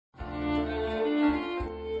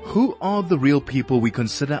Who are the real people we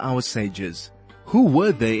consider our sages? Who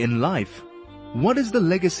were they in life? What is the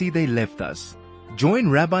legacy they left us? Join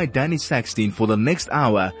Rabbi Danny Sackstein for the next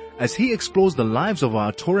hour as he explores the lives of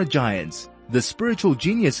our Torah giants, the spiritual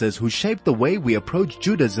geniuses who shaped the way we approach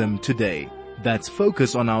Judaism today. That's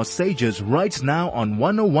Focus on Our Sages right now on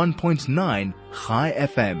 101.9 Chai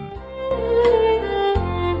FM.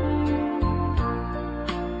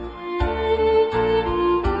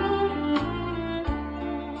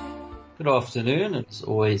 Good afternoon. It's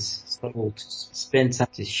always helpful to spend time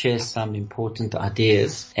to share some important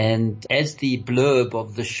ideas. And as the blurb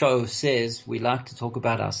of the show says, we like to talk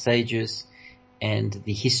about our sages and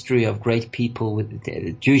the history of great people with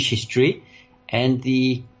the Jewish history and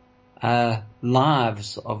the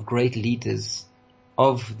lives of great leaders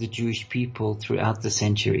of the Jewish people throughout the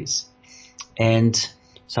centuries. And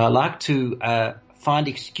so I like to find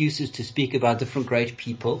excuses to speak about different great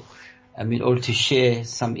people in order to share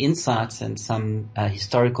some insights and some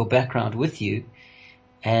historical background with you.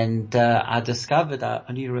 And I discovered, I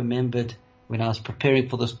only remembered when I was preparing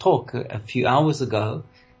for this talk a few hours ago,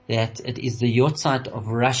 that it is the Yotzeit of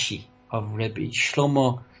Rashi, of Rabbi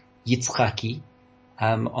Shlomo Yitzchaki,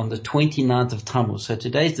 on the 29th of Tammuz. So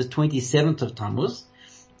today is the 27th of Tammuz.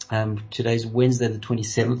 Today's Wednesday, the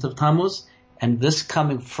 27th of Tammuz. And this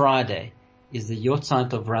coming Friday is the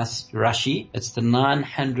Yotzeit of Rashi. It's the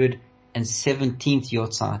 917th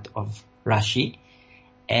Yotzeit of Rashi.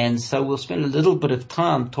 And so we'll spend a little bit of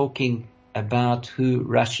time talking about who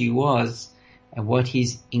Rashi was and what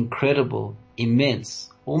his incredible, immense,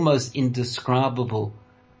 almost indescribable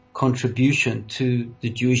contribution to the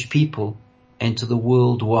Jewish people and to the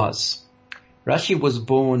world was. Rashi was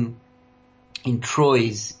born in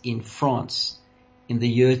Troyes in France in the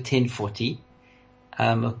year 1040.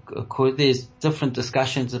 There's different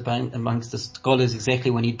discussions amongst the scholars exactly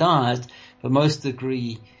when he died, but most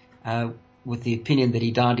agree with the opinion that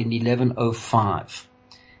he died in 1105.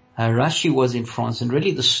 Rashi was in France, and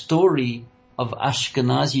really the story of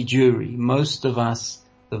Ashkenazi Jewry, most of us,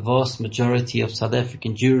 the vast majority of South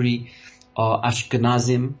African Jewry, are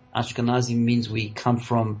Ashkenazim. Ashkenazim means we come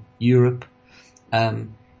from Europe,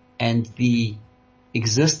 and the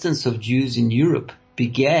existence of Jews in Europe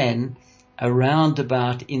began around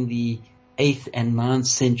about in the 8th and 9th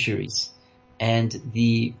centuries. And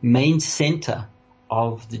the main center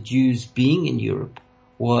of the Jews being in Europe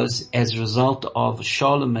was as a result of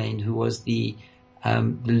Charlemagne, who was the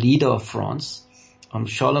leader of France.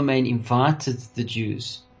 Charlemagne invited the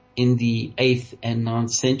Jews in the 8th and 9th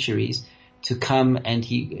centuries to come, and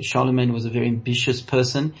Charlemagne was a very ambitious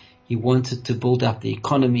person. He wanted to build up the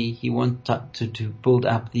economy. He wanted to build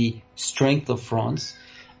up the strength of France.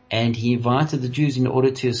 And he invited the Jews in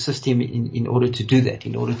order to assist him in order to do that,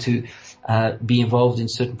 in order to be involved in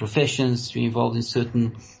certain professions, to be involved in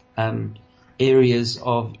certain areas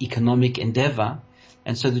of economic endeavor.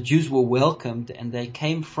 And so the Jews were welcomed, and they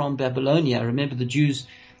came from Babylonia. Remember,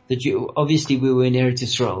 obviously we were in Eretz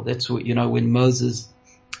Yisrael. That's what, when Moses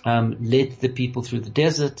led the people through the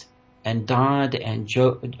desert and died, and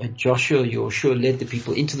Joshua led the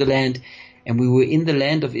people into the land, and we were in the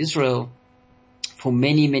land of Israel for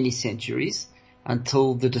many, many centuries,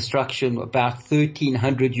 until the destruction, about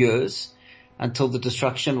 1300 years, until the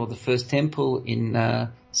destruction of the first temple in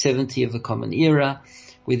 70 of the Common Era.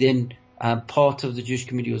 We then, part of the Jewish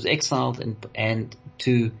community was exiled and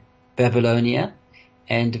to Babylonia,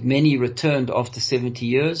 and many returned after 70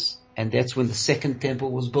 years, and that's when the second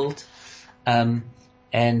temple was built. The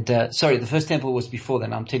first temple was before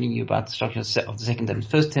that. I'm telling you about the destruction of the second temple. The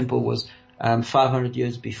first temple was 500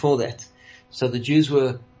 years before that. So the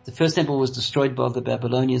first temple was destroyed by the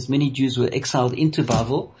Babylonians. Many Jews were exiled into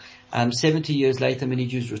Babel. 70 years later, many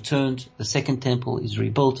Jews returned. The second temple is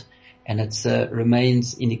rebuilt, and it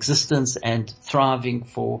remains in existence and thriving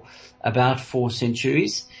for about 4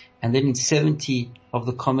 centuries. And then in 70 of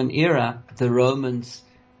the Common Era, the Romans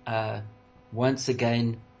once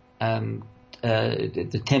again,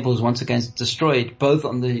 the temple was once again destroyed, both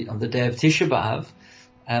on the day of Tisha B'Av,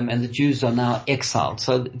 and the Jews are now exiled.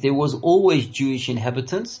 So there was always Jewish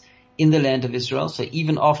inhabitants in the land of Israel. So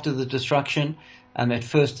even after the destruction, at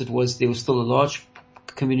first there was still a large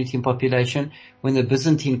community and population. When the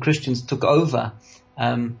Byzantine Christians took over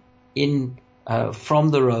from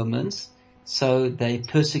the Romans, so they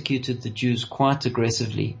persecuted the Jews quite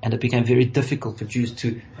aggressively, and it became very difficult for Jews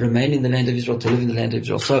to remain in the land of Israel, to live in the land of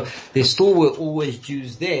Israel. So there still were always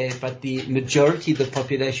Jews there, but the majority of the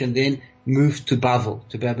population then moved to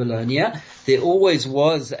Babylonia. There always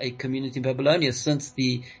was a community in Babylonia since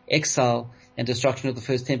the exile and destruction of the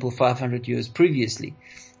first temple 500 years previously.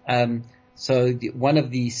 So one of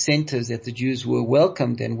the centers that the Jews were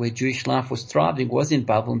welcomed and where Jewish life was thriving was in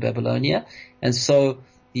Babel in Babylonia. And so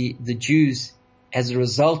the Jews, as a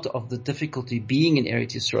result of the difficulty being in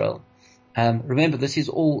Eretz Yisrael, remember this is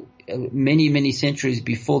all many, many centuries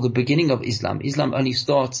before the beginning of Islam. Islam only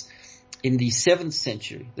starts in the 7th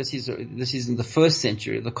century. This is in the 1st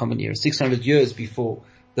century of the Common Era, 600 years before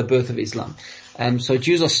the birth of Islam. So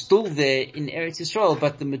Jews are still there in Eretz Yisrael,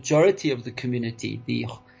 but the majority of the community,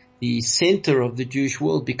 the center of the Jewish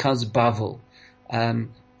world becomes Babel,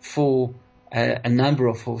 for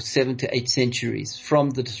 7 to 8 centuries,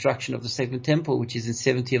 from the destruction of the Second Temple, which is in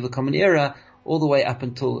 70 of the Common Era, all the way up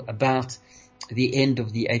until about the end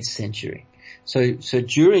of the 8th century. So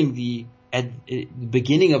during the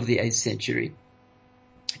beginning of the 8th century,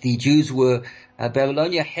 the Jews were,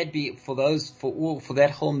 Babylonia had been, for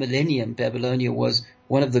that whole millennium, Babylonia was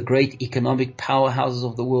one of the great economic powerhouses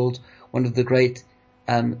of the world, one of the great,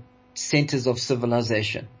 centers of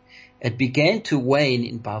civilization. It began to wane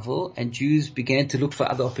in Babel, and Jews began to look for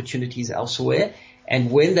other opportunities elsewhere. And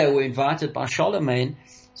when they were invited by Charlemagne,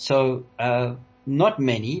 so, not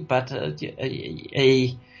many, but,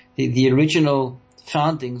 the original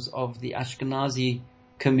foundings of the Ashkenazi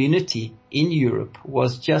community in Europe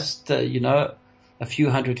was just, a few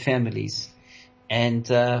hundred families. And,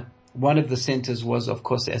 one of the centers was, of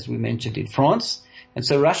course, as we mentioned, in France. And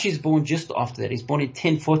so Rashi is born just after that. He's born in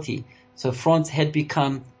 1040. So France had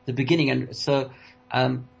become the beginning. And so,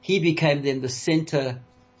 he became then the center,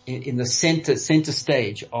 in the center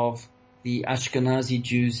stage of the Ashkenazi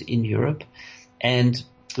Jews in Europe. And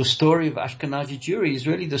the story of Ashkenazi Jewry is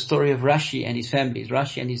really the story of Rashi and his families.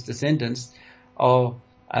 Rashi and his descendants are,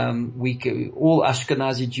 all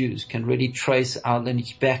Ashkenazi Jews can really trace our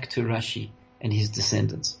lineage back to Rashi and his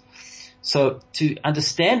descendants. So to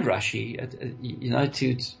understand Rashi,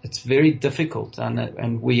 it's very difficult,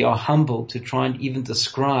 and we are humbled to try and even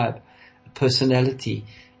describe a personality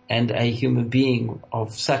and a human being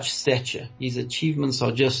of such stature. His achievements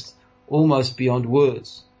are just almost beyond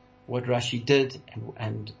words, what Rashi did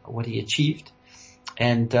and what he achieved.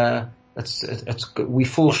 And, we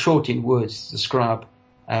fall short in words to describe,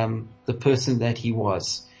 the person that he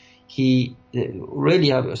was. He,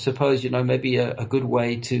 really, I suppose, maybe a good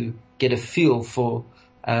way to get a feel for,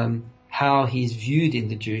 how he's viewed in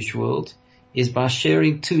the Jewish world is by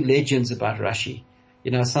sharing 2 legends about Rashi.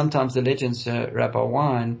 Sometimes the legends, Rabbi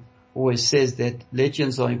Wein always says that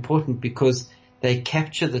legends are important because they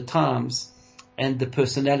capture the times and the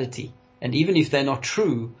personality. And even if they're not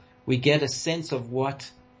true, we get a sense of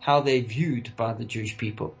how they're viewed by the Jewish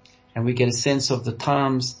people. And we get a sense of the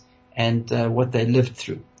times and what they lived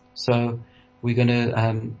through. So we're going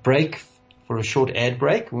to break for a short ad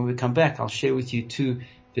break. When we come back, I'll share with you 2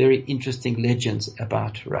 very interesting legends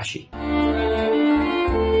about Rashi.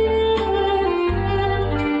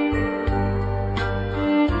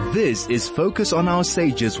 This is Focus on Our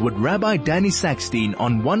Sages with Rabbi Danny Sackstein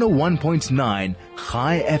on 101.9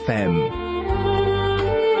 Chai FM.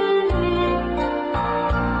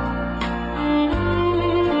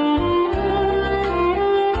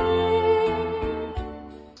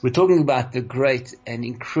 We're talking about the great and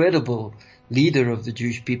incredible leader of the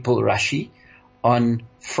Jewish people, Rashi. On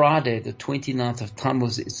Friday, the 29th of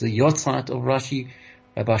Tammuz, it's the Yotzeit of Rashi,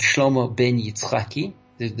 Rabbi Shlomo ben Yitzchaki.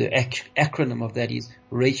 The acronym of that is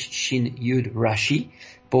Resh Shin Yud Rashi.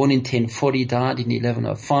 Born in 1040, died in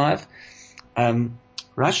 1105.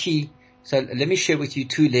 Rashi, so let me share with you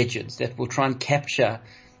 2 legends that will try and capture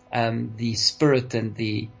the spirit and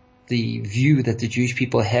the view that the Jewish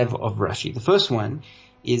people have of Rashi. The first one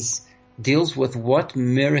deals with what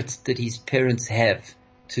merit did his parents have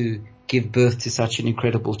to give birth to such an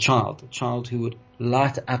incredible child, a child who would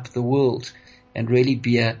light up the world and really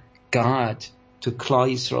be a guide to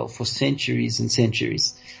Klal Yisrael for centuries and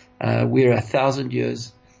centuries. We're 1,000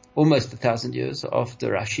 years, almost 1,000 years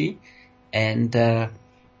after Rashi, and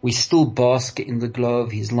we still bask in the glow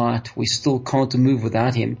of his light. We still can't move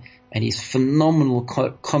without him and his phenomenal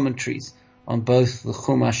commentaries on both the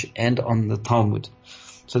Chumash and on the Talmud.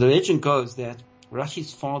 So the legend goes that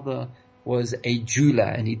Rashi's father was a jeweler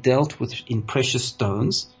and he dealt in precious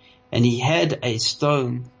stones, and he had a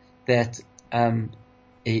stone that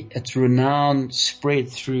its renown spread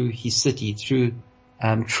through his city, through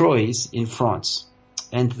Troyes in France.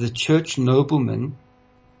 And the church noblemen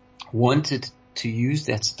wanted to use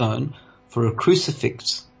that stone for a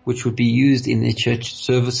crucifix which would be used in their church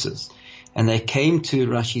services. And they came to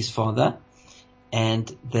Rashi's father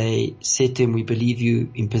and they said to him, "We believe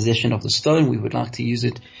you in possession of the stone. We would like to use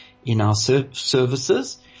it in our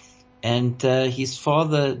services." And his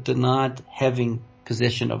father denied having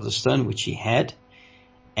possession of the stone, which he had.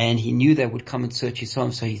 and he knew they would come and search his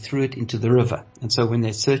home, so he threw it into the river. And so when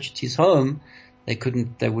they searched his home,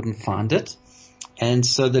 they wouldn't find it. And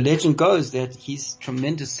so the legend goes that his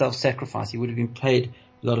tremendous self-sacrifice, he would have been paid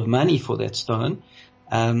a lot of money for that stone,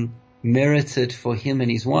 merited for him and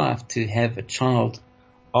his wife to have a child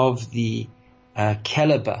of the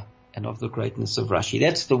caliber and of the greatness of Rashi.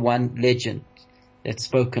 That's the one legend that's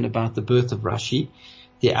spoken about the birth of Rashi.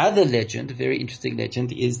 The other legend, a very interesting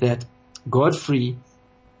legend, is that Godfrey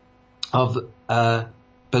of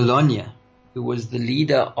Bologna, who was the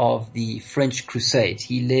leader of the French Crusades,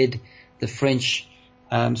 he led the French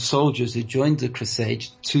soldiers who joined the crusade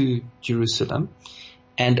to Jerusalem.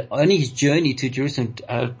 And on his journey to Jerusalem,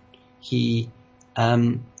 he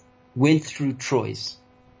went through Troyes.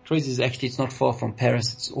 Troyes is actually, it's not far from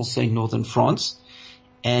Paris. It's also in northern France.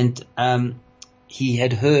 And he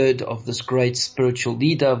had heard of this great spiritual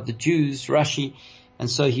leader of the Jews, Rashi. And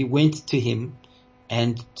so he went to him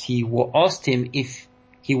and he asked him if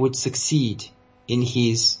he would succeed in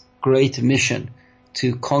his great mission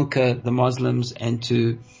to conquer the Muslims and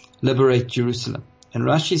to liberate Jerusalem. And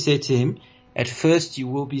Rashi said to him, at first you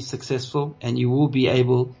will be successful and you will be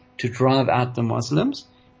able to drive out the Muslims,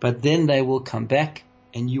 but then they will come back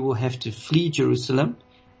and you will have to flee Jerusalem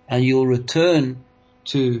and you'll return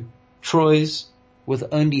to Troyes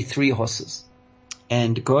with only 3 horses.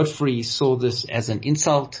 And Godfrey saw this as an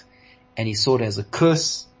insult and he saw it as a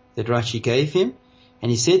curse that Rashi gave him.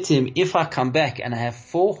 And he said to him, if I come back and I have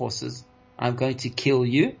 4 horses, I'm going to kill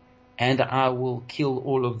you and I will kill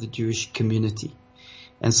all of the Jewish community.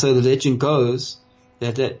 And so the legend goes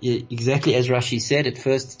that exactly as Rashi said, at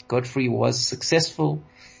first Godfrey was successful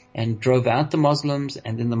and drove out the Muslims,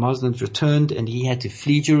 and then the Muslims returned and he had to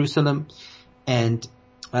flee Jerusalem. And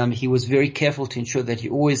he was very careful to ensure that he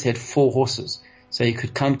always had 4 horses. So he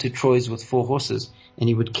could come to Troyes with 4 horses and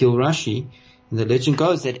he would kill Rashi. And the legend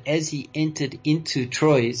goes that as he entered into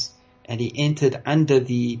Troyes and he entered under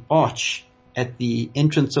the arch at the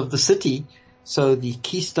entrance of the city, so the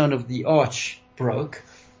keystone of the arch broke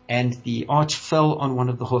and the arch fell on one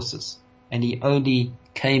of the horses and he only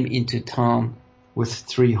came into town with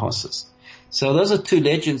 3 horses. So those are 2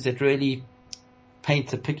 legends that really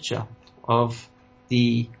paint a picture of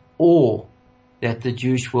the awe that the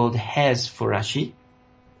Jewish world has for Rashi.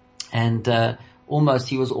 And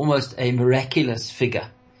he was almost a miraculous figure,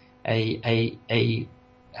 a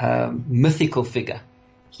mythical figure.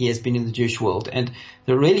 He has been in the Jewish world. And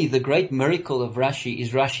the great miracle of Rashi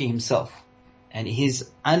is Rashi himself and his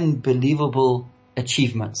unbelievable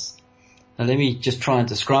achievements. Now let me just try and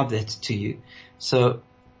describe that to you. So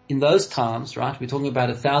in those times, right, we're talking about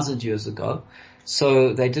 1,000 years ago,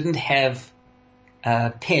 so they didn't have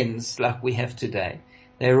pens like we have today.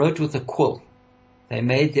 They wrote with a quill. They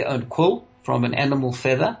made their own quill from an animal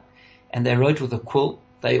feather and they wrote with a quill.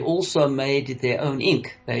 They also made their own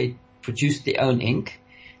ink. They produced their own ink.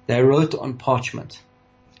 They wrote on parchment.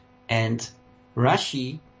 And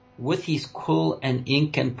Rashi, with his quill and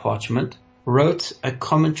ink and parchment, wrote a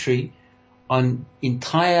commentary on the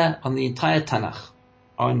entire Tanakh,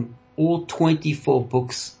 on all 24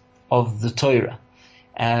 books of the Torah.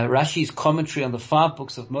 Rashi's commentary on the 5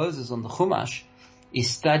 books of Moses, on the Chumash, is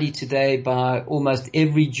studied today by almost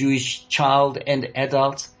every Jewish child and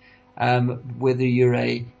adult, whether you're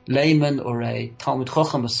a layman or a Talmud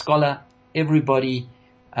Chacham, a scholar. Everybody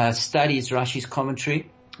studies Rashi's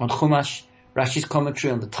commentary on Chumash. Rashi's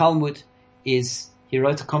commentary on the Talmud he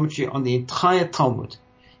wrote a commentary on the entire Talmud.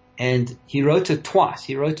 And he wrote it twice.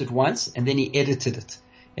 He wrote it once and then he edited it.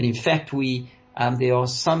 And in fact, there are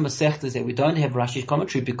some Masechtas that we don't have Rashi's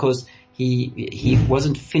commentary because he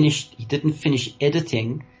wasn't finished. He didn't finish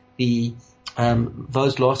editing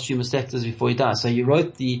those last few Masechtas before he died. So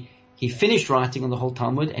he finished writing on the whole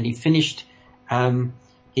Talmud and he finished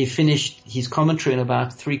his commentary in about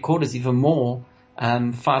 3/4, even more,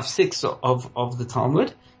 5/6 of the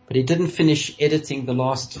Talmud. But he didn't finish editing the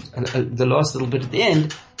last little bit at the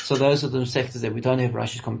end. So those are the sectors that we don't have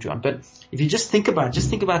Rashi's commentary on. But if you just think about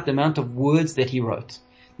the amount of words that he wrote.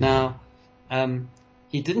 Now,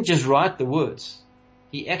 he didn't just write the words.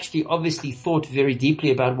 He actually obviously thought very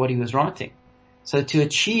deeply about what he was writing. So to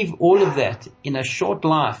achieve all of that in a short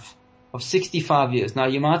life of 65 years. Now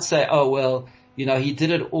you might say, oh well, he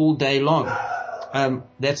did it all day long.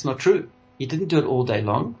 That's not true. He didn't do it all day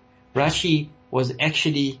long. Rashi was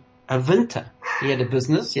actually a vinter. He had a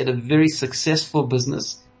business. He had a very successful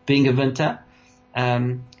business being a vinter.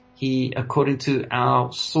 According to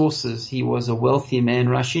our sources, he was a wealthy man,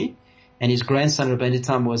 Rashi, and his grandson, Rabbi,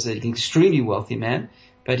 was an extremely wealthy man,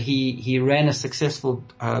 but he ran a successful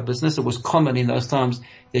business. It was common in those times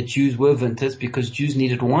that Jews were vinters because Jews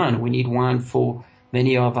needed wine. We need wine for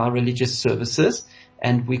many of our religious services,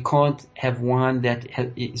 and we can't have wine that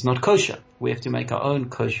is not kosher. We have to make our own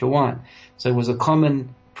kosher wine. So it was a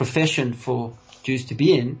common profession for Jews to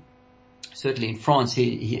be in. Certainly in France,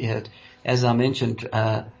 he had, as I mentioned,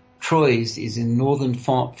 Troyes is in northern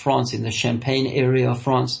France, in the Champagne area of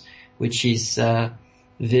France, which is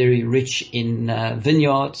very rich in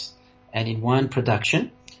vineyards and in wine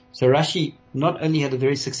production. So Rashi not only had a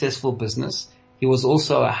very successful business, he was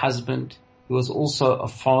also a husband, he was also a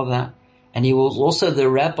father, and he was also the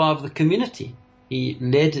rabbi of the community.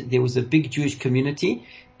 There was a big Jewish community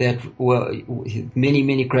that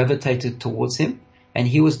many gravitated towards him, and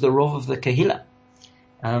he was the Rav of the Kehillah.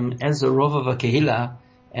 As a Rav of a Kehillah,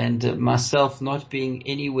 and myself not being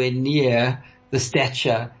anywhere near the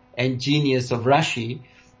stature and genius of Rashi,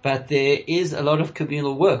 but there is a lot of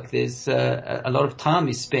communal work. There's a lot of time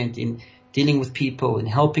is spent in dealing with people, in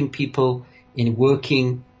helping people, in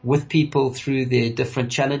working with people through their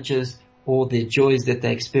different challenges or their joys that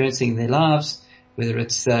they're experiencing in their lives, whether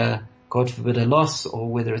it's, God forbid, a loss or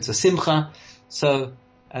whether it's a simcha. So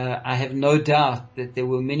I have no doubt that there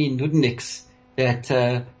were many nudniks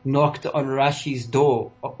that knocked on Rashi's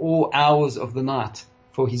door all hours of the night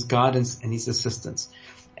for his guidance and his assistance.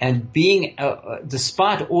 And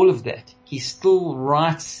despite all of that, he still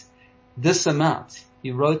writes this amount.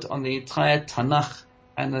 He wrote on the entire Tanakh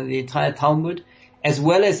and on the entire Talmud, as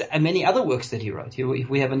well as many other works that he wrote.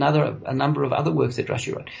 We have a number of other works that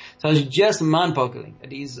Rashi wrote. So it's just mind-boggling.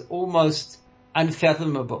 It is almost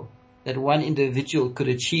unfathomable that one individual could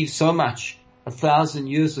achieve so much 1,000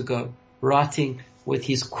 years ago, writing with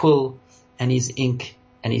his quill and his ink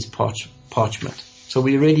and his parchment. So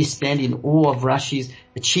we really stand in awe of Rashi's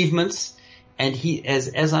achievements. And he,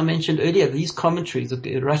 as I mentioned earlier, these commentaries,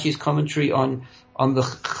 Rashi's commentary on the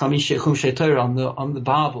Chumshei Torah, on the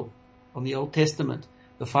Bible, on the Old Testament,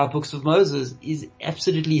 the 5 books of Moses, is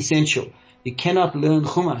absolutely essential. You cannot learn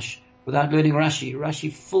Chumash without learning Rashi.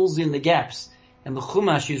 Rashi fills in the gaps. And the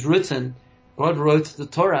Chumash is written, God wrote the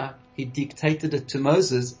Torah, he dictated it to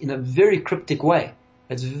Moses in a very cryptic way.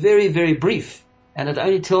 It's very, very brief. And it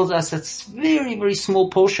only tells us a very, very small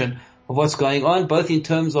portion of what's going on, both in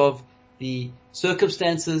terms of the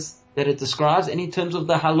circumstances that it describes and in terms of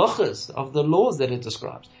the halachas, of the laws that it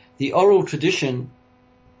describes. The oral tradition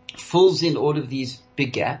fills in all of these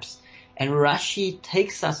big gaps, and Rashi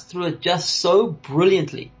takes us through it just so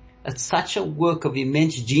brilliantly. It's such a work of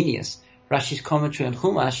immense genius, Rashi's commentary on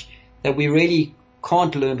Chumash, that we really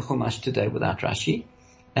can't learn Chumash today without Rashi.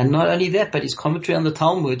 And not only that, but his commentary on the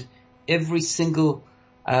Talmud, every single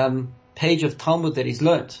page of Talmud that is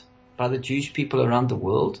learnt by the Jewish people around the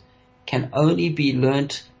world can only be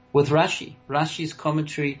learnt with Rashi. Rashi's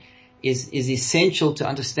commentary is essential to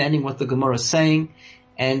understanding what the Gemara is saying,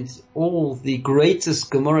 and all the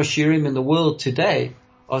greatest Gemara shiurim in the world today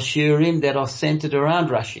are shiurim that are centered around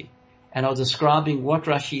Rashi and are describing what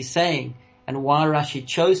Rashi is saying and why Rashi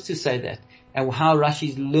chose to say that, and how Rashi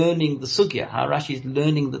is learning the sugya, how Rashi is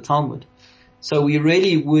learning the Talmud. So we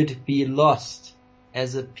really would be lost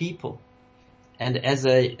as a people and as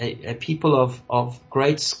a people of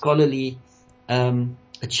great scholarly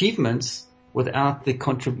achievements without the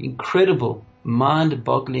incredible,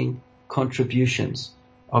 mind-boggling contributions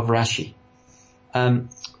of Rashi.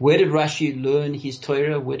 Where did Rashi learn his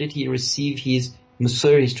Torah? Where did he receive his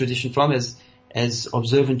Masorah, his tradition from? As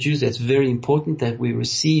observant Jews, that's very important that we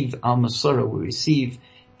receive our Masorah, we receive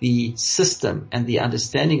the system and the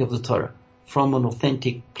understanding of the Torah from an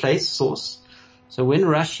authentic source. So when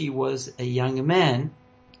Rashi was a young man,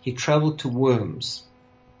 he traveled to Worms.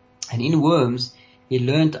 And in Worms, he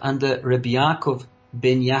learned under Rabbi Yaakov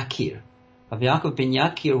ben Yakir. Rabbi Yaakov ben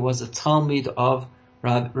Yakir was a Talmud of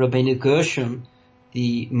Rabbeinu Gershom,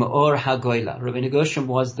 the Me'or HaGoyla. Rabbeinu Gershom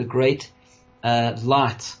was the great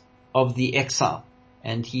light of the exile.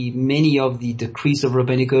 And many of the decrees of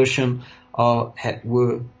Rabbeinu Gershom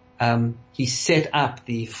he set up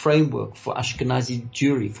the framework for Ashkenazi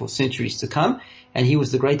Jewry for centuries to come, and he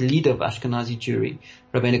was the great leader of Ashkenazi Jewry,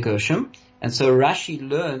 Rabbeinu Gershom. And so Rashi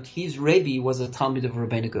learned, his Rebbe was a Talmud of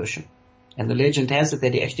Rabbeinu Gershom. And the legend has it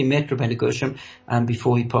that he actually met Rabbeinu Gershom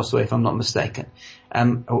before he passed away, if I'm not mistaken.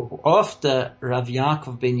 After Rav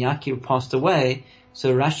Yaakov ben Yakir passed away,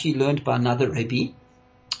 so Rashi learned by another Rebbe,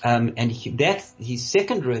 and his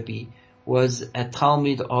second Rebbe was a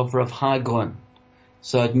Talmud of Rav Hai Gaon.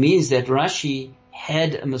 So it means that Rashi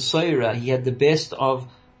had a Masorah, he had the best of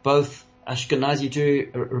both Ashkenazi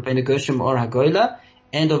Jewry, Rabbeinu Gershom or HaGoyla,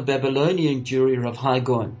 and of Babylonian Jewry, Rav Hai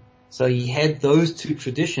Gaon. So he had those two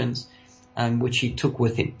traditions, which he took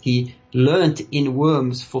with him. He learnt in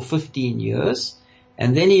Worms for 15 years,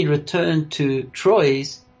 and then he returned to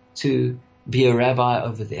Troyes to be a rabbi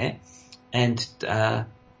over there and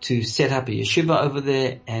to set up a yeshiva over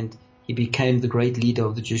there, and he became the great leader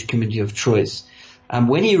of the Jewish community of choice.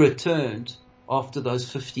 When he returned after those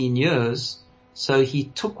 15 years, so he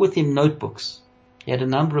took with him notebooks. He had a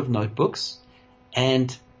number of notebooks,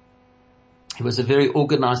 and he was a very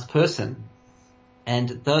organized person.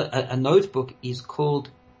 And a notebook is called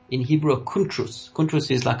in Hebrew a kuntrus. Kuntrus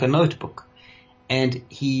is like a notebook. And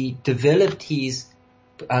he developed his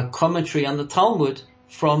commentary on the Talmud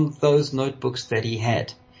from those notebooks that he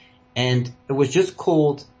had. And it was just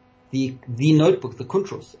called the notebook, the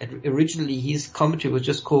kuntrus. Originally his commentary was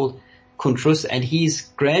just called kuntrus, and his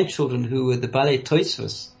grandchildren, who were the Balei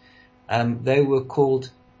Tosfos,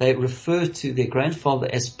 they referred to their grandfather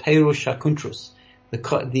as Perush HaKuntrus,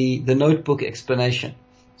 the notebook explanation.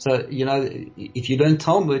 So, if you learn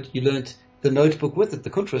Talmud, you learned the notebook with it, the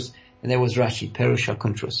kuntrus, and that was Rashi, Perush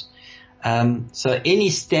HaKuntrus. So any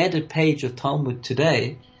standard page of Talmud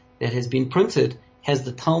today that has been printed has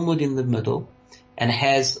the Talmud in the middle, and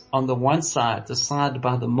has on the one side, the side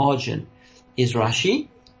by the margin is Rashi,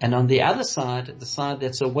 and on the other side, the side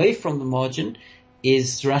that's away from the margin,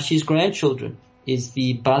 is Rashi's grandchildren, is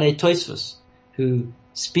the Balei Tosfos, who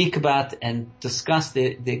speak about and discuss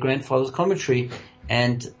their grandfather's commentary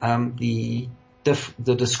and the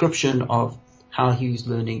description of how he was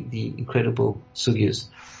learning the incredible sugyas.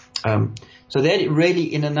 So that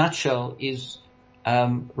really, in a nutshell, is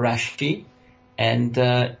Rashi. And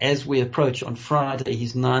as we approach on Friday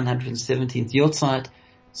his 917th Yortzeit,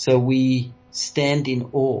 so we stand in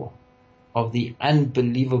awe of the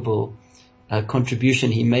unbelievable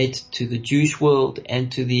contribution he made to the Jewish world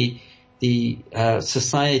and to the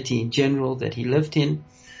society in general that he lived in,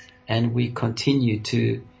 and we continue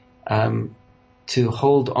to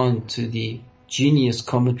hold on to the genius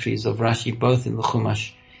commentaries of Rashi, both in the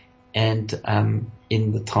Chumash and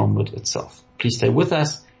in the Talmud itself. Please stay with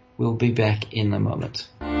us. We'll be back in a moment.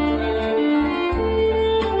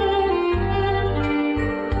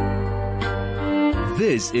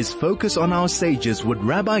 This is Focus on Our Sages with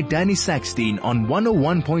Rabbi Danny Sackstein on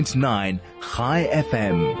 101.9 Chai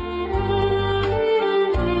FM.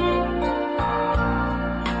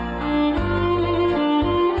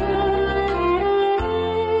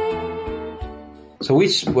 So we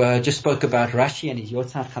just spoke about Rashi and his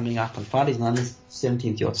Yortzeit coming up on Friday, his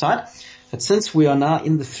 917th Yortzeit. But since we are now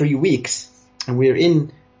in the 3 weeks, and we're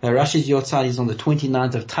in Rashi's Yortzeit is on the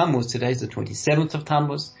 29th of Tammuz, today is the 27th of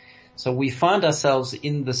Tammuz. So we find ourselves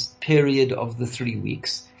in this period of the 3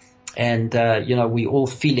 weeks. And, we're all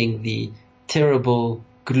feeling the terrible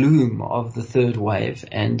gloom of the third wave.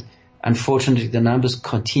 And unfortunately, the numbers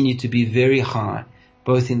continue to be very high,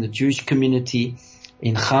 both in the Jewish community,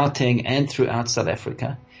 in Gauteng, and throughout South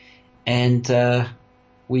Africa. And,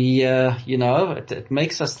 it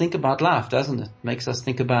makes us think about life, doesn't it? It makes us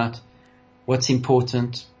think about what's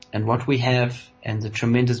important and what we have and the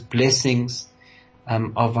tremendous blessings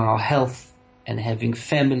of our health and having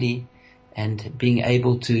family and being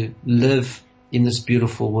able to live in this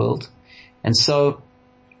beautiful world. And so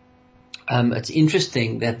it's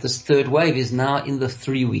interesting that this third wave is now in the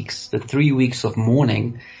 3 weeks, the 3 weeks of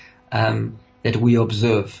mourning that we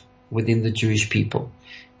observe within the Jewish people.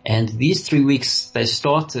 And these 3 weeks, they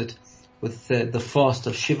started with the fast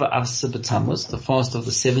of Shiva Av Tammuz, the fast of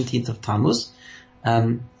the 17th of Tammuz,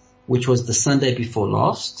 which was the Sunday before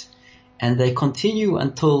last. And they continue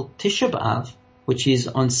until Tisha B'Av, which is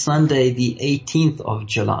on Sunday, the 18th of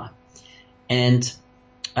July. And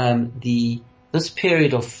this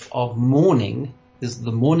period of mourning is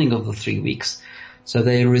the mourning of the 3 weeks. So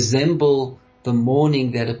they resemble the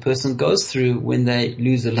mourning that a person goes through when they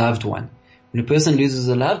lose a loved one. When a person loses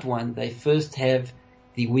a loved one, they first have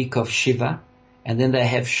the week of Shiva, and then they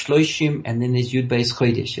have Shloshim, and then there's Yud Beis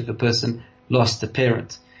Chodesh if a person lost a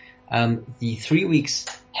parent. The 3 weeks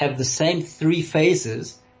have the same 3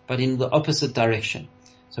 phases, but in the opposite direction.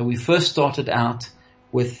 So we first started out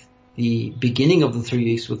with the beginning of the 3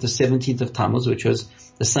 weeks with the 17th of Tammuz, which was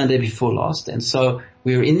the Sunday before last. And so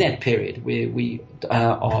we were in that period where we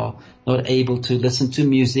are not able to listen to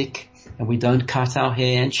music, and we don't cut our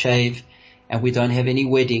hair and shave, and we don't have any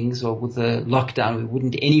weddings, or with the lockdown we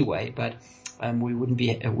wouldn't anyway, but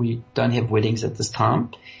we don't have weddings at this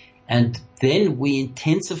time. And then we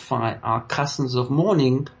intensify our customs of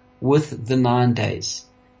mourning with the 9 days.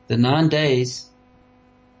 The 9 days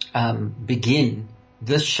begin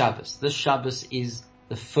this Shabbos. This Shabbos is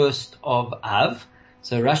the 1st of Av.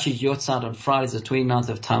 So Rashi's Yortzeit on Friday is the 29th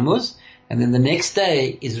of Tammuz. And then the next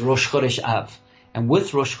day is Rosh Chodesh Av. And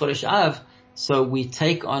with Rosh Chodesh Av, so we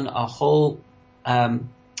take on a whole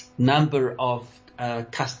number of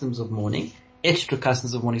customs of mourning. extra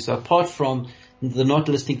customs of mourning. So apart from the not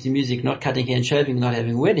listening to music, not cutting hair and shaving, not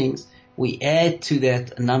having weddings, we add to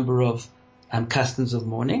that a number of customs of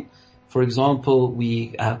mourning. For example,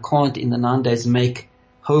 we can't in the 9 days make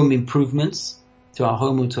home improvements to our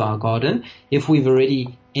home or to our garden. If we've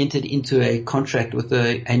already entered into a contract with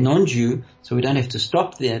a non-Jew, so we don't have to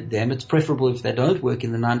stop them. It's preferable if they don't work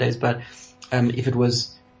in the 9 days, but if it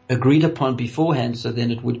was agreed upon beforehand, so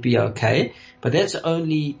then it would be okay. But that's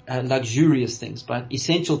only luxurious things. But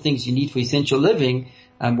essential things you need for essential living,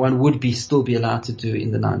 one would still be allowed to do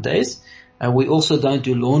in the 9 days. We also don't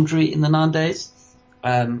do laundry in the 9 days.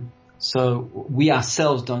 So we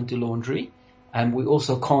ourselves don't do laundry. We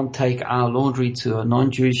also can't take our laundry to a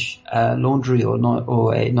non-Jewish laundry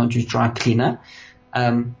or a non-Jewish dry cleaner.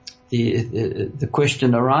 The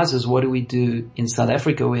question arises, what do we do in South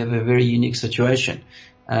Africa? We have a very unique situation,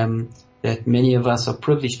 that many of us are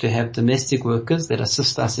privileged to have domestic workers that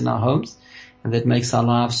assist us in our homes, and that makes our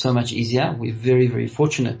lives so much easier. We're very, very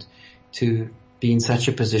fortunate to be in such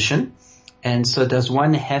a position. And so does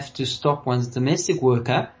one have to stop one's domestic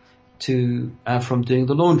worker from doing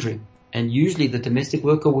the laundry? And usually the domestic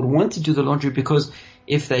worker would want to do the laundry, because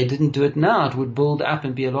if they didn't do it now, it would build up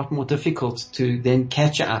and be a lot more difficult to then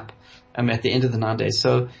catch up at the end of the 9 days.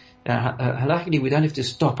 So luckily we don't have to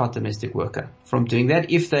stop our domestic worker from doing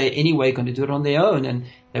that. If they're anyway going to do it on their own and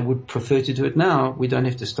they would prefer to do it now, we don't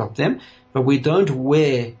have to stop them. But we don't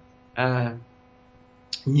wear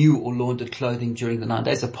new or laundered clothing during the 9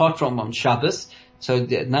 days, apart from on Shabbos. So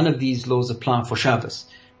none of these laws apply for Shabbos.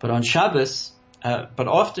 But on Shabbos, but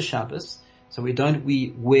after Shabbos, so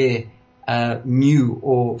we wear new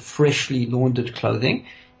or freshly laundered clothing.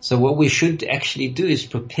 So what we should actually do is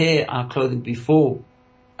prepare our clothing before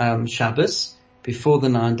Shabbos, before the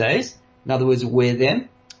 9 days. In other words, wear them.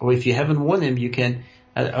 Or if you haven't worn them, you can.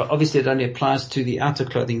 Obviously, it only applies to the outer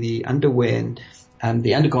clothing, the underwear and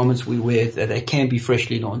the undergarments we wear. They can be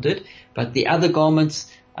freshly laundered, but the other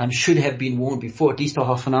garments should have been worn before, at least a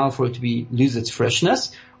half an hour for it to lose its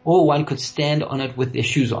freshness. Or one could stand on it with their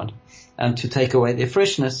shoes on to take away their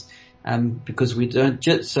freshness, because we don't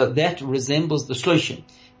so that resembles the shloshim.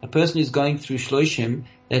 A person who's going through shloshim,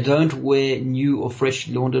 they don't wear new or fresh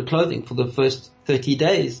laundered clothing for the first 30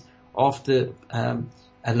 days after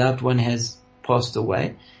a loved one has passed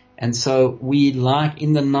away. And so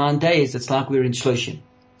in the 9 days, it's like we're in shloshim.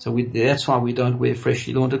 So that's why we don't wear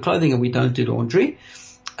freshly laundered clothing and we don't do laundry.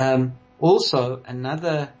 We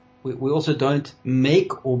also don't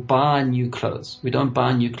make or buy new clothes. We don't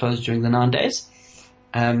buy new clothes during the 9 days.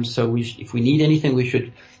 So if we need anything, we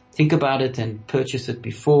should think about it and purchase it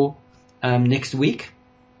before next week.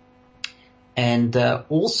 And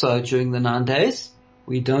also during the 9 days,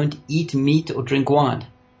 we don't eat meat or drink wine,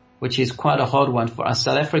 which is quite a hard one for us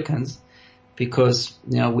South Africans, because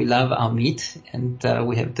we love our meat and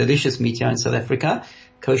we have delicious meat here in South Africa.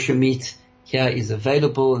 Kosher meat here is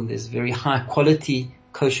available, and there's very high quality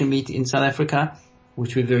kosher meat in South Africa,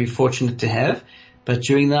 which we're very fortunate to have. But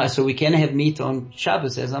so we can have meat on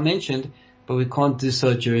Shabbos, as I mentioned, but we can't do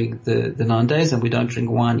so during the 9 days, and we don't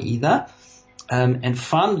drink wine either. And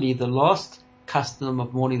finally, the last custom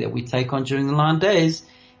of mourning that we take on during the 9 days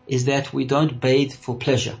is that we don't bathe for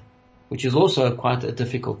pleasure, which is also quite a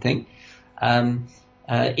difficult thing.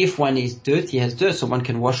 If one is dirty, has dirt, so one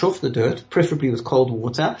can wash off the dirt, preferably with cold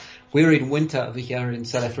water. We're in winter over here in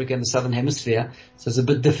South Africa, in the southern hemisphere, so it's a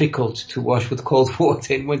bit difficult to wash with cold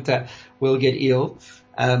water in winter. We'll get ill.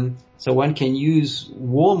 So one can use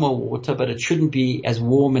warmer water, but it shouldn't be as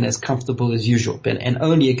warm and as comfortable as usual. And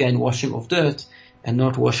only again washing off dirt and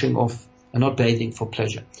not bathing for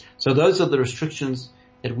pleasure. So those are the restrictions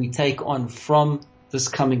that we take on from this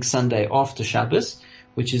coming Sunday after Shabbos,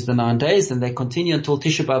 which is the 9 days, and they continue until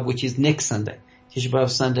Tisha B'Av, which is next Sunday. Tisha B'Av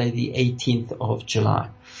Sunday, the 18th of July.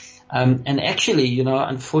 And actually,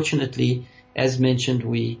 unfortunately, as mentioned,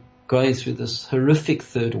 we're going through this horrific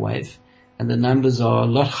third wave, and the numbers are a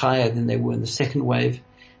lot higher than they were in the second wave,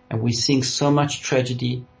 and we're seeing so much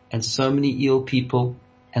tragedy and so many ill people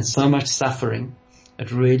and so much suffering.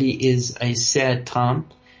 It really is a sad time,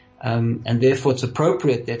 and therefore it's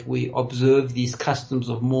appropriate that we observe these customs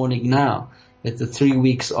of mourning now, that the 3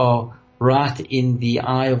 weeks are right in the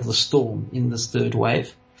eye of the storm in this third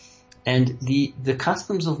wave. And the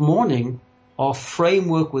customs of mourning are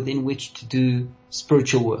framework within which to do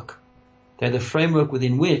spiritual work. They're the framework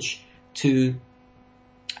within which to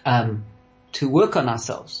work on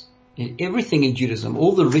ourselves. In everything in Judaism,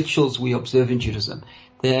 all the rituals we observe in Judaism,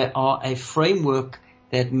 there are a framework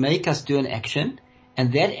that make us do an action,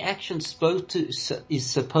 and that action is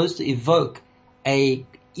supposed to evoke a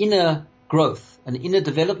inner growth, an inner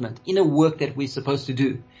development, inner work that we're supposed to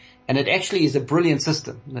do. And it actually is a brilliant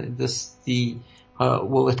system.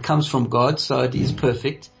 It comes from God, so it is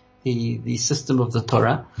perfect, the system of the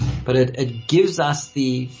Torah, but it gives us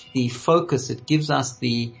the focus, it gives us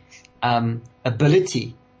the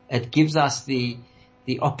ability, it gives us the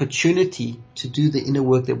opportunity to do the inner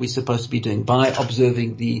work that we're supposed to be doing by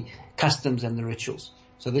observing the customs and the rituals.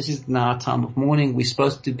 So this is now a time of mourning. We're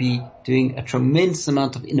supposed to be doing a tremendous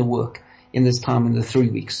amount of inner work in this time, in the 3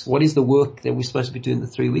 weeks. What is the work that we're supposed to be doing in the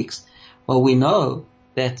 3 weeks? Well, we know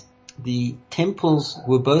that the temples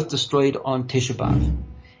were both destroyed on Tisha B'Av.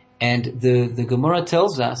 And the Gemara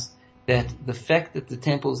tells us that the fact that the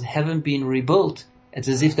temples haven't been rebuilt, it's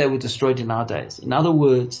as if they were destroyed in our days. In other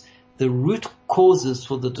words, the root causes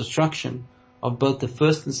for the destruction of both the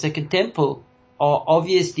first and second temple are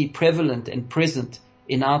obviously prevalent and present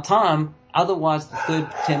in our time. Otherwise, the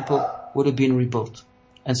third temple would have been rebuilt.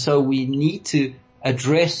 And so we need to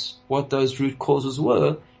address what those root causes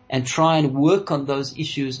were and try and work on those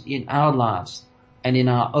issues in our lives and in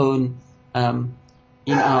our own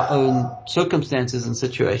circumstances and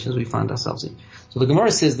situations we find ourselves in. So the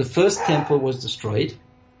Gemara says the first temple was destroyed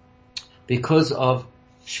because of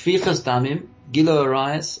Shvichas Damim, Gilo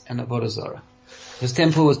Arayas, and Avodah Zarah. This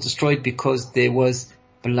temple was destroyed because there was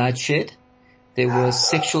bloodshed, there was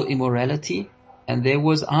sexual immorality, and there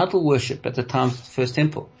was idol worship at the time of the first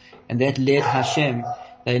temple. And that led Hashem,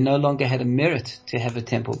 they no longer had a merit to have a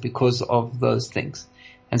temple because of those things.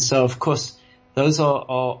 And so, of course, those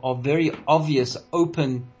are very obvious,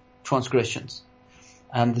 open transgressions.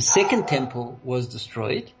 The second temple was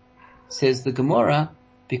destroyed, says the Gemara,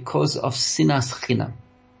 because of sinas chinam,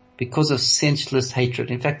 because of senseless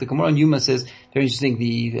hatred. In fact, the Gemara in Yuma says, very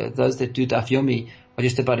interesting, those that do Daf Yomi are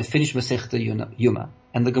just about to finish Masechta Yuma.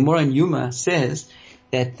 And the Gemara in Yuma says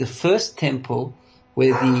that the first temple,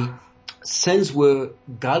 where the sins were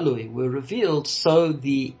galui, were revealed, so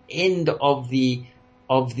the end of the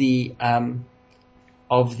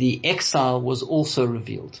exile was also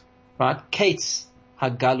revealed, right? Kates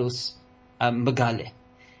hagalus megale,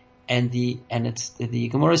 and the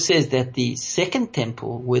Gemara says that the second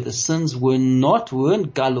temple, where the sins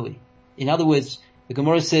weren't galui. In other words, the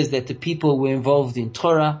Gemara says that the people were involved in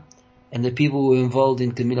Torah and the people were involved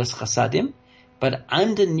in Gemilas Chasadim, but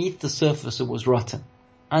underneath the surface it was rotten.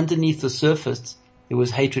 Underneath the surface there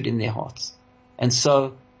was hatred in their hearts, and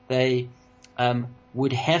so they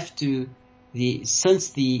would have to.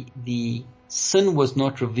 Since the sin was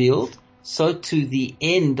not revealed, so to the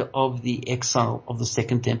end of the exile of the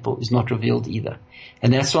second temple is not revealed either.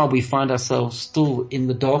 And that's why we find ourselves still in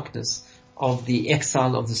the darkness of the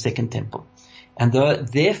exile of the second temple. And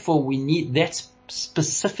therefore that's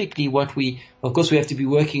specifically what of course we have to be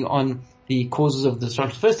working on the causes of the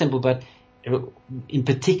destruction of the first temple, but in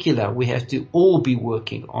particular we have to all be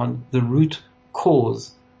working on the root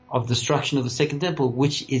cause of destruction of the second temple,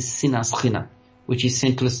 which is sinas chinam, which is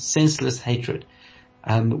senseless hatred.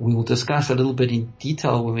 We will discuss a little bit in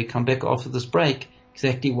detail when we come back after this break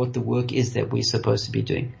exactly what the work is that we're supposed to be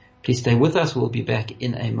doing. Please stay with us. We'll be back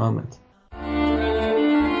in a moment.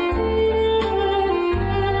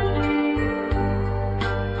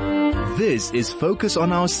 This is Focus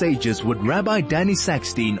on Our Sages with Rabbi Danny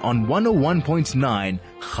Sackstein on 101.9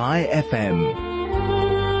 Chai FM.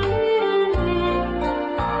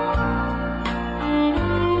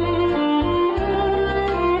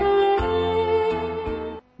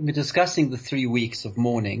 We're discussing the 3 weeks of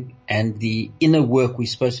mourning and the inner work we're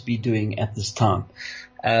supposed to be doing at this time.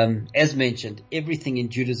 As mentioned, everything in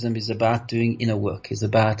Judaism is about doing inner work, is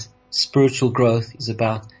about spiritual growth, is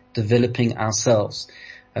about developing ourselves.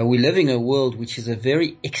 We're living in a world which is a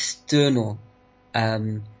very external,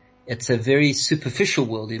 it's a very superficial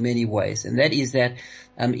world in many ways, and that is that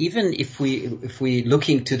even if we're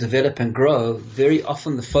looking to develop and grow, very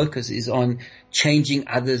often the focus is on changing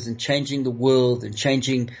others and changing the world and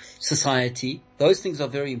changing society. Those things are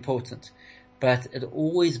very important, but it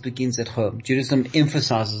always begins at home. Judaism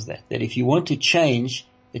emphasizes that if you want to change,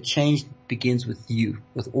 the change begins with you,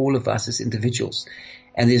 with all of us as individuals.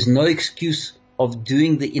 And there's no excuse of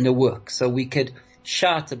doing the inner work. So we could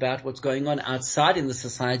shout about what's going on outside in the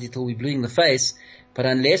society till we're blue in the face, but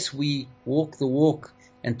unless we walk the walk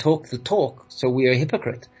and talk the talk, so we are a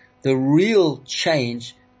hypocrite. The real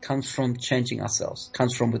change comes from changing ourselves,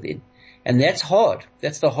 comes from within. And that's hard.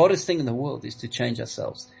 That's the hardest thing in the world, is to change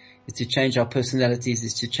ourselves, is to change our personalities,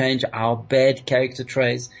 is to change our bad character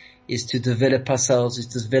traits, is to develop ourselves, is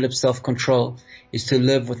to develop self-control, is to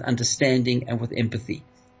live with understanding and with empathy.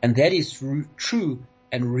 And that is true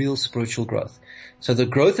and real spiritual growth. So the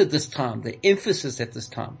growth at this time, the emphasis at this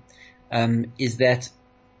time, is that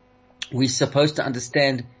we're supposed to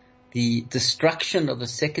understand the destruction of the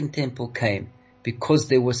second temple came because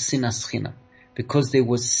there was sinas chinam, because there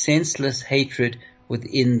was senseless hatred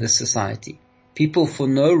within the society. People for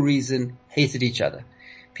no reason hated each other.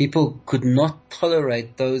 People could not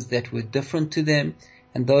tolerate those that were different to them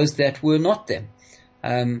and those that were not them.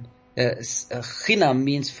 Chinam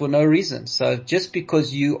means for no reason. So just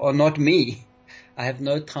because you are not me, I have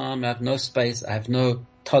no time, I have no space, I have no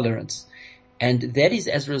tolerance. And that is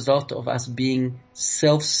as a result of us being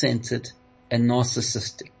self-centered and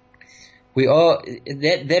narcissistic.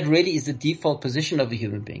 That really is the default position of a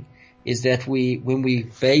human being, is that when we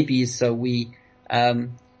babies, so we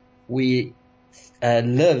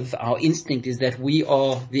live, our instinct is that we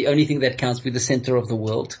are the only thing that counts, we're the center of the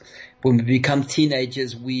world. When we become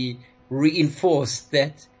teenagers, we reinforce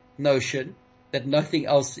that notion that nothing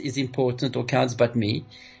else is important or counts but me.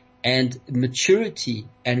 And maturity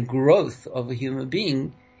and growth of a human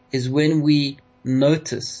being is when we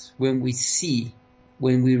notice, when we see,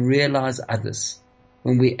 when we realize others,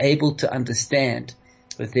 when we're able to understand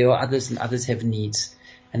that there are others and others have needs.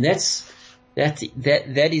 And that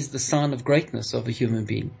is the sign of greatness of a human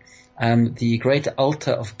being. The great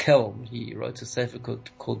Alter of Kelm, he wrote a sefer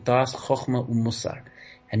called Das Chochma Umusar.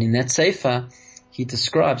 And in that sefer, he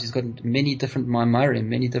describes, he's got many different maimarim,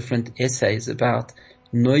 many different essays about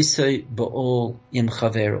noisei ba'ol im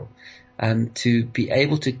chavero, to be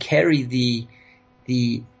able to carry the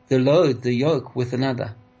load, the yoke with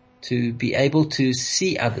another, to be able to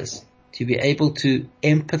see others, to be able to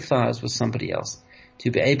empathize with somebody else,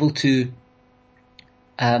 to be able to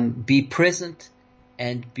be present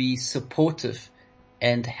and be supportive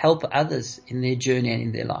and help others in their journey and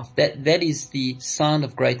in their life. That is the sign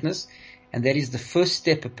of greatness, and that is the first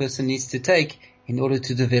step a person needs to take in order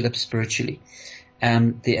to develop spiritually.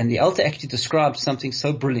 And the Alter actually describes something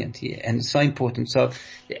so brilliant here and so important.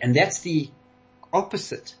 And that's the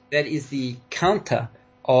opposite. That is the counter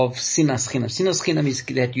of sinas chinam. Sinas chinam is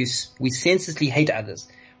that we senselessly hate others.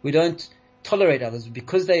 We don't tolerate others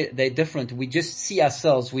because they're different. We just see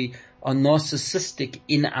ourselves. We are narcissistic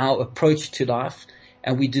in our approach to life,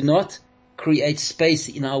 and we do not create space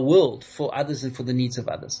in our world for others and for the needs of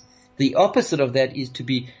others. The opposite of that is to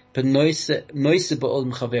be is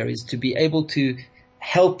to be able to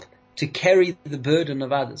help to carry the burden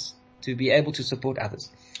of others, to be able to support others.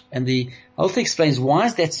 And the Alter explains why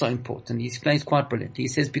is that so important. He explains quite brilliantly. He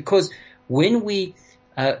says because when we're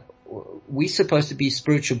supposed to be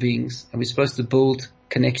spiritual beings and we're supposed to build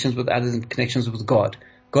connections with others and connections with God.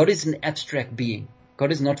 God is an abstract being.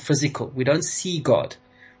 God is not physical. We don't see God.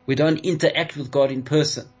 We don't interact with God in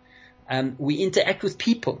person. We interact with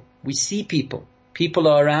people. We see people. People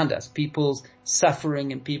are around us. People's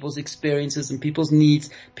suffering and people's experiences and people's needs,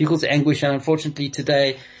 people's anguish. And unfortunately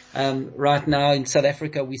today, right now in South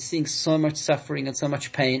Africa, we're seeing so much suffering and so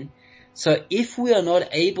much pain. So if we are not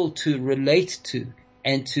able to relate to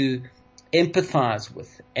and to empathize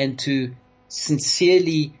with and to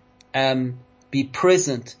sincerely be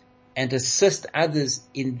present and assist others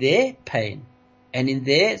in their pain and in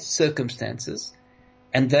their circumstances,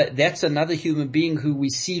 and that's another human being who we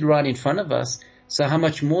see right in front of us. So how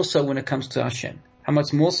much more so when it comes to Hashem? How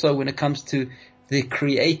much more so when it comes to the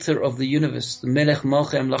creator of the universe, the Melech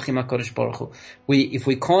Malchei Amlachim HaKadosh Baruch Hu? If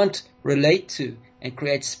we can't relate to and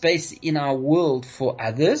create space in our world for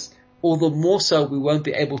others, all the more so we won't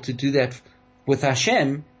be able to do that with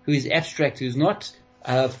Hashem, who is abstract, who's not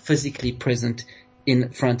physically present in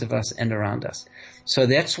front of us and around us. So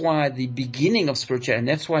that's why the beginning of spirituality, and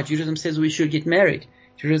that's why Judaism says we should get married.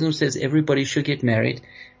 Judaism says everybody should get married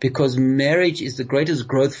because marriage is the greatest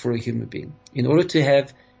growth for a human being. In order to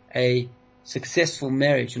have a successful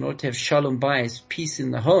marriage, in order to have shalom bayis, peace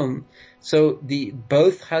in the home, so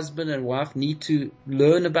both husband and wife need to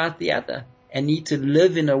learn about the other and need to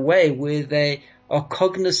live in a way where they are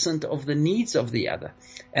cognizant of the needs of the other,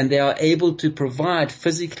 and they are able to provide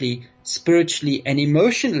physically, spiritually, and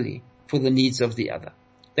emotionally for the needs of the other.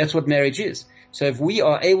 That's what marriage is. So if we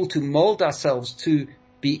are able to mold ourselves to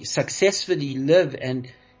be successfully live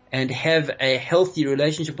and have a healthy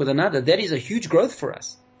relationship with another, that is a huge growth for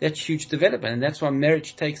us. That's huge development, and that's why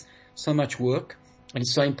marriage takes so much work and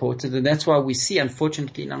it's so important. And that's why we see,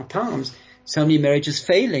 unfortunately, in our times, so many marriages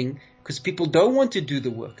failing, because people don't want to do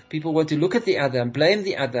the work. People want to look at the other and blame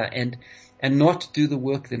the other and not do the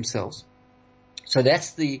work themselves. So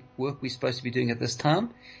that's the work we're supposed to be doing at this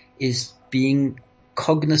time, is being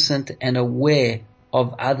cognizant and aware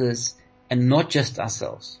of others and not just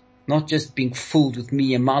ourselves. Not just being fooled with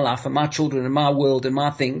me and my life and my children and my world and my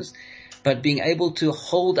things, but being able to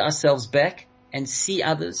hold ourselves back and see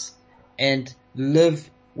others and live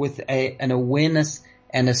with an awareness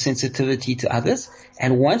and a sensitivity to others.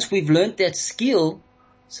 And once we've learned that skill,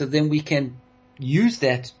 so then we can use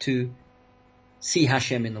that to see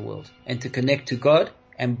Hashem in the world and to connect to God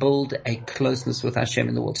and build a closeness with Hashem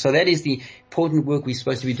in the world. So that is the important work we're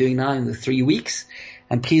supposed to be doing now in the 3 weeks.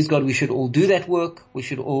 And please God, we should all do that work. We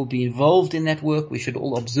should all be involved in that work. We should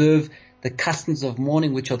all observe the customs of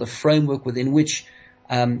mourning, which are the framework within which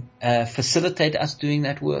facilitate us doing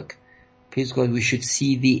that work. Please God, we should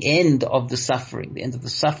see the end of the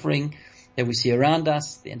suffering that we see around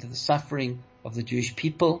us, the end of the suffering of the Jewish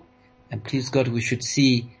people. And please God, we should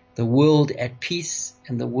see the world at peace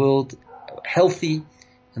and the world healthy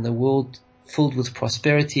and the world filled with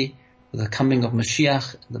prosperity with the coming of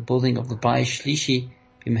Mashiach and the building of the Bayis Shlishi.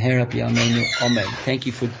 B'mehera b'yameinu. Amen. Thank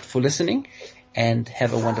you for listening and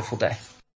have a wonderful day.